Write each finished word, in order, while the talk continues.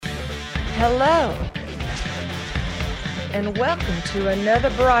Hello, and welcome to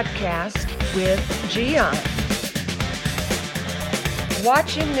another broadcast with Gian.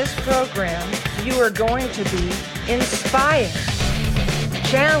 Watching this program, you are going to be inspired,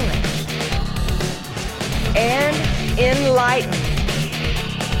 challenged, and enlightened.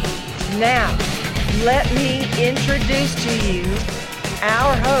 Now, let me introduce to you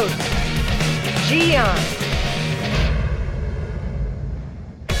our host, Gian.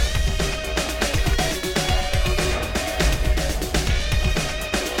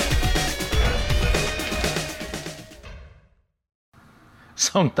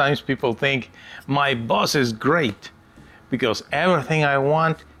 Sometimes people think my boss is great because everything I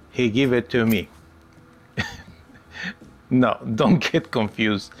want, he give it to me. No, don't get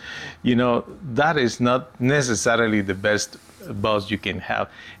confused. You know, that is not necessarily the best boss you can have.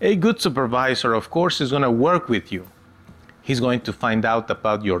 A good supervisor, of course, is going to work with you. He's going to find out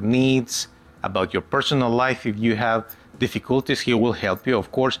about your needs, about your personal life. If you have difficulties, he will help you, of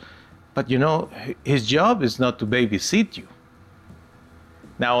course. But you know, his job is not to babysit you.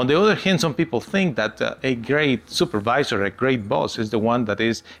 Now, on the other hand, some people think that a great supervisor, a great boss, is the one that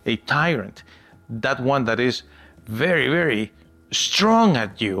is a tyrant, that one that is very, very strong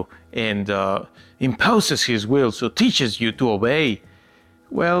at you and imposes his will, so teaches you to obey.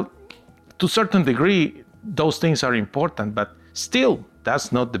 Well, to a certain degree, those things are important, but still,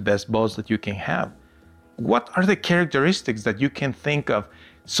 that's not the best boss that you can have. What are the characteristics that you can think of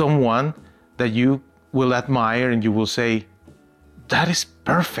someone that you will admire and you will say, that is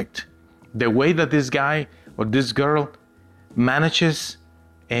perfect. The way that this guy or this girl manages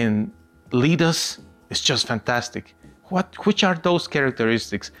and lead us is just fantastic. Which are those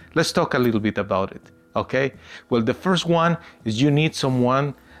characteristics? Let's talk a little bit about it, okay? Well, the first one is you need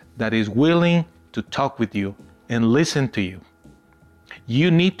someone that is willing to talk with you and listen to you.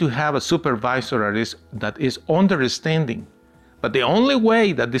 You need to have a supervisor that is understanding. But the only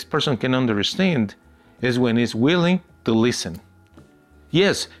way that this person can understand is when he's willing to listen.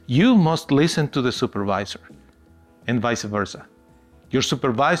 Yes, you must listen to the supervisor and vice versa. Your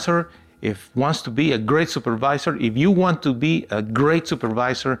supervisor, if wants to be a great supervisor, if you want to be a great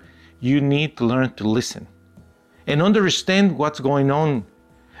supervisor, you need to learn to listen and understand what's going on.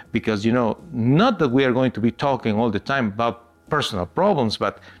 Because, you know, not that we are going to be talking all the time about personal problems,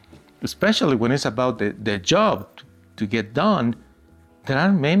 but especially when it's about the job to get done, there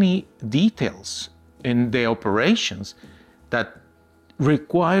are many details in the operations that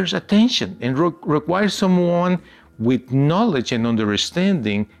requires attention and requires someone with knowledge and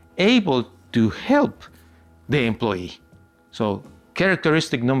understanding able to help the employee. So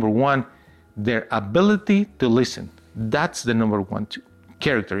characteristic number one, their ability to listen. That's the number one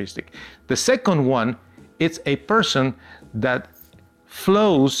characteristic. The second one, it's a person that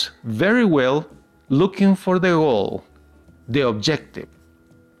flows very well looking for the goal, the objective.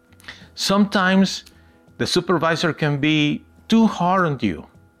 Sometimes the supervisor can be too hard on you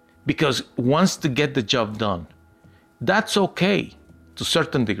because wants to get the job done. That's okay to a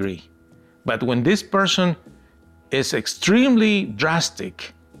certain degree. But when this person is extremely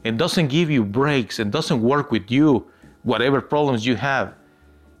drastic and doesn't give you breaks and doesn't work with you, whatever problems you have,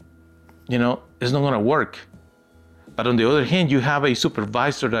 you know, it's not gonna work. But on the other hand, you have a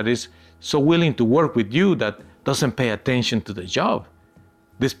supervisor that is so willing to work with you that doesn't pay attention to the job.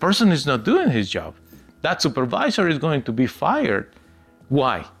 This person is not doing his job. That supervisor is going to be fired.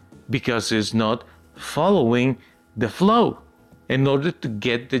 Why? Because he's not following the flow in order to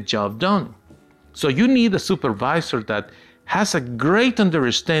get the job done. So you need a supervisor that has a great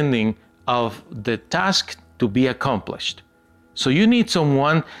understanding of the task to be accomplished. So you need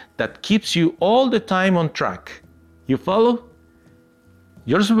someone that keeps you all the time on track. You follow?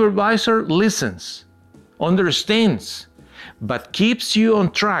 Your supervisor listens, understands, but keeps you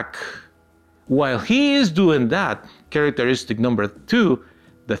on track. While he is doing that, characteristic number two,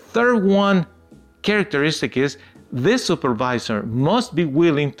 the third one characteristic is this supervisor must be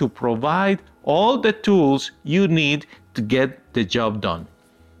willing to provide all the tools you need to get the job done.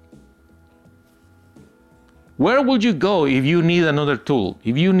 Where would you go if you need another tool?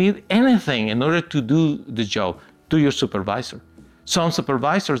 If you need anything in order to do the job, to your supervisor. Some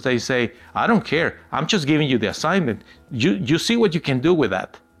supervisors, they say, I don't care, I'm just giving you the assignment. You see what you can do with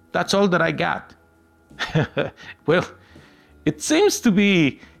that. That's all that I got. Well, it seems to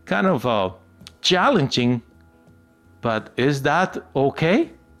be kind of challenging, but is that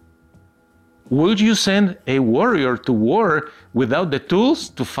okay? Would you send a warrior to war without the tools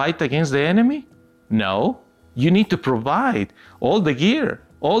to fight against the enemy? No. You need to provide all the gear,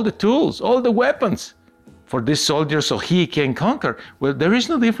 all the tools, all the weapons for this soldier so he can conquer. Well, there is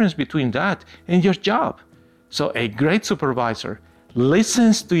no difference between that and your job. So a great supervisor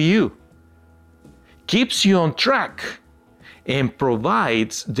listens to you, keeps you on track, and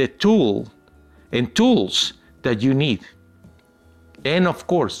provides the tools that you need. And of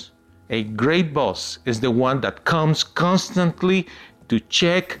course, a great boss is the one that comes constantly to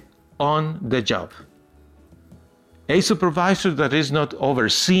check on the job. A supervisor that is not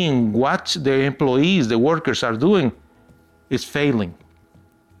overseeing what the employees, the workers are doing, is failing.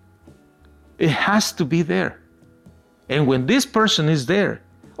 It has to be there. And when this person is there,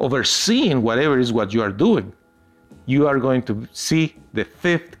 overseeing whatever is what you are doing, you are going to see the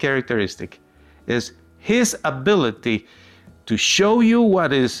fifth characteristic is his ability to show you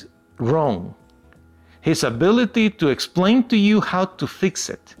what is wrong, his ability to explain to you how to fix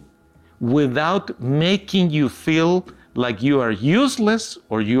it without making you feel like you are useless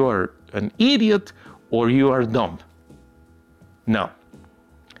or you are an idiot or you are dumb. No.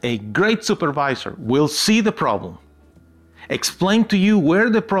 A great supervisor will see the problem, explain to you where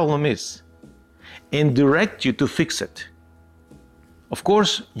the problem is, and direct you to fix it. Of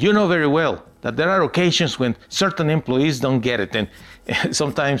course, you know very well that there are occasions when certain employees don't get it, and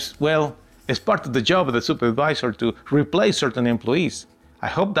sometimes, well, it's part of the job of the supervisor to replace certain employees. I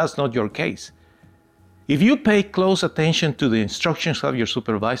hope that's not your case. If you pay close attention to the instructions of your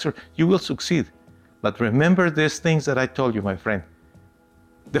supervisor, you will succeed. But remember these things that I told you, my friend.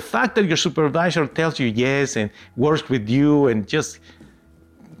 The fact that your supervisor tells you yes and works with you and just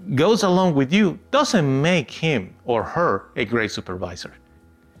goes along with you doesn't make him or her a great supervisor.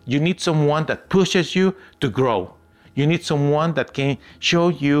 You need someone that pushes you to grow. You need someone that can show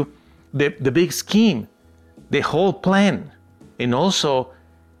you the big scheme, the whole plan, and also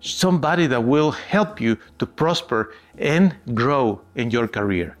somebody that will help you to prosper and grow in your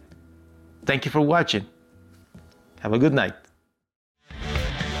career. Thank you for watching. Have a good night.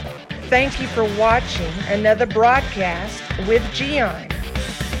 Thank you for watching another broadcast with Gian.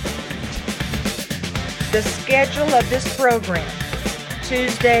 The schedule of this program: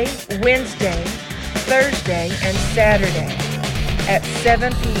 Tuesday, Wednesday, Thursday, and Saturday at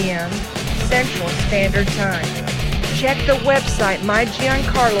 7 p.m. Central Standard Time. Check the website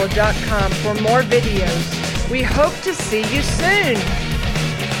mygiancarlo.com for more videos. We hope to see you soon.